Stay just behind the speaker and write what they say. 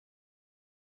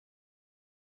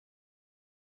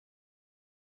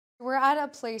We're at a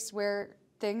place where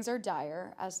things are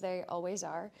dire, as they always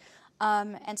are,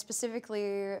 and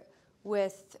specifically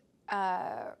with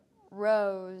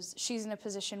Rose, she's in a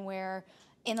position where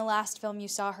in the last film you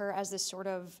saw her as this sort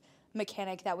of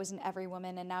mechanic that was in every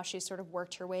woman, and now she's sort of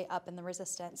worked her way up in the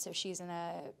resistance, so she's in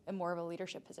a more of a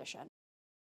leadership position.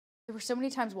 There were so many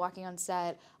times walking on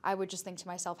set, I would just think to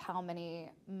myself how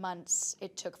many months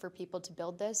it took for people to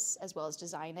build this as well as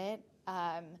design it.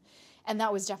 And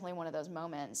that was definitely one of those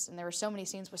moments. And there were so many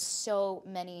scenes with so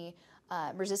many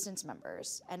resistance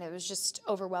members, and it was just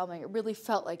overwhelming. It really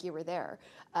felt like you were there.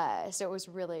 So it was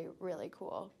really, really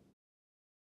cool.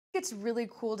 It's really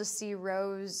cool to see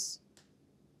Rose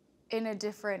in a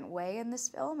different way in this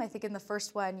film. I think in the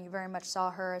first one, you very much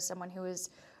saw her as someone who was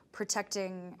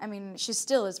protecting, I mean, she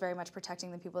still is very much protecting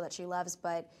the people that she loves,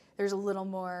 but there's a little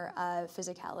more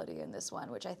physicality in this one,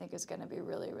 which I think is going to be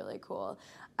really, really cool.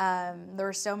 There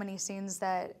were so many scenes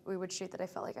that we would shoot that I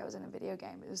felt like I was in a video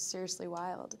game. It was seriously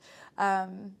wild.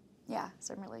 Yeah,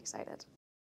 so I'm really excited.